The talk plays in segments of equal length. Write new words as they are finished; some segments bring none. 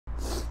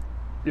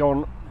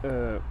Jan,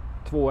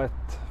 2-1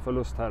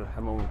 förlust här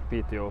hemma mot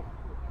Piteå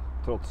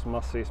trots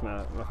massvis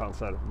med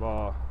chanser.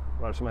 Vad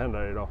är det som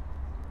händer idag?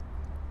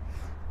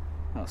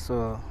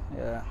 So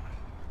yeah,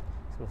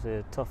 so it was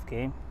a tough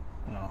game.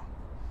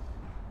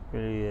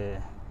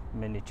 Really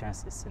many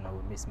chances.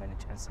 We missed many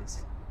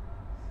chances.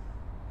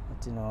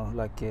 But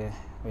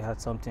we had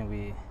something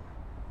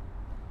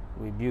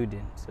we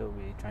building, so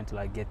we're trying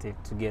to get it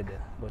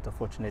together. But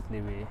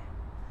unfortunately,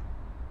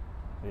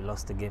 we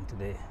lost the game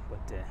today.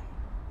 But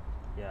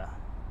yeah,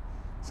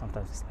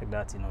 sometimes it's like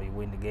that. You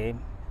win the game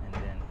and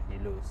then you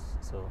lose.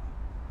 So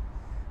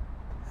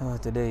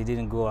today it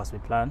didn't go as we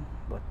planned,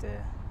 but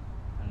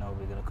I know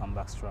we're gonna come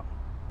back strong.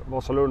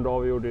 Vasalund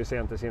avgjorde ju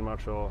sent i sin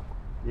match och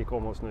gick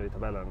om oss nu i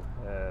tabellen.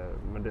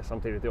 Men det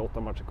samtidigt är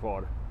 8 matcher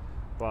kvar.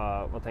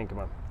 Vad tänker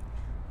man?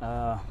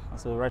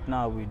 So right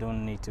now we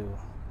don't need to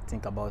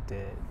think about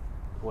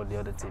what the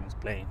other team is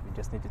playing. We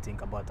just need to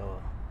think about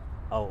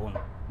our own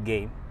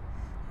game,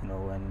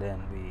 and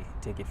then we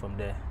take it from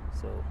there.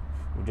 So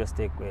we just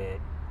take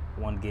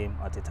one game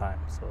at a time.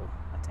 So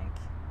I think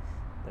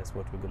that's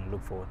what we're going to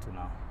look forward to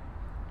now.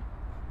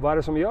 Vad är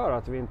det som gör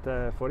att vi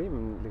inte får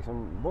in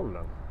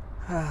bollen?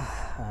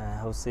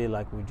 I would say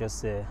we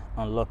just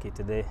unlucky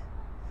today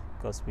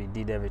because we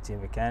did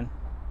everything we can.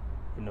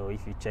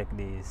 If you check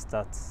the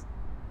stats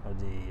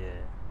of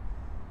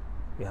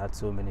we had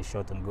so many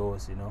shots on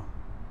goals,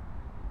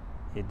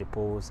 hit the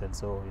post and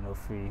so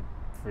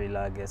free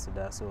laggers to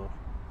that. So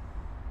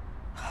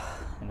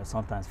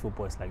sometimes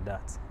football is like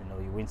that.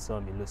 You win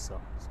some, you lose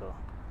some. So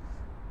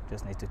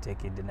just need to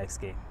take it the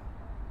next game.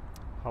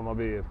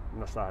 Hammarby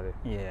nästa helg.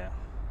 Yeah.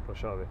 Då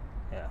kör vi.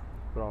 Yeah.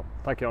 Bra.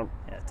 Tack Jan.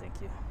 Yeah,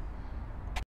 thank you.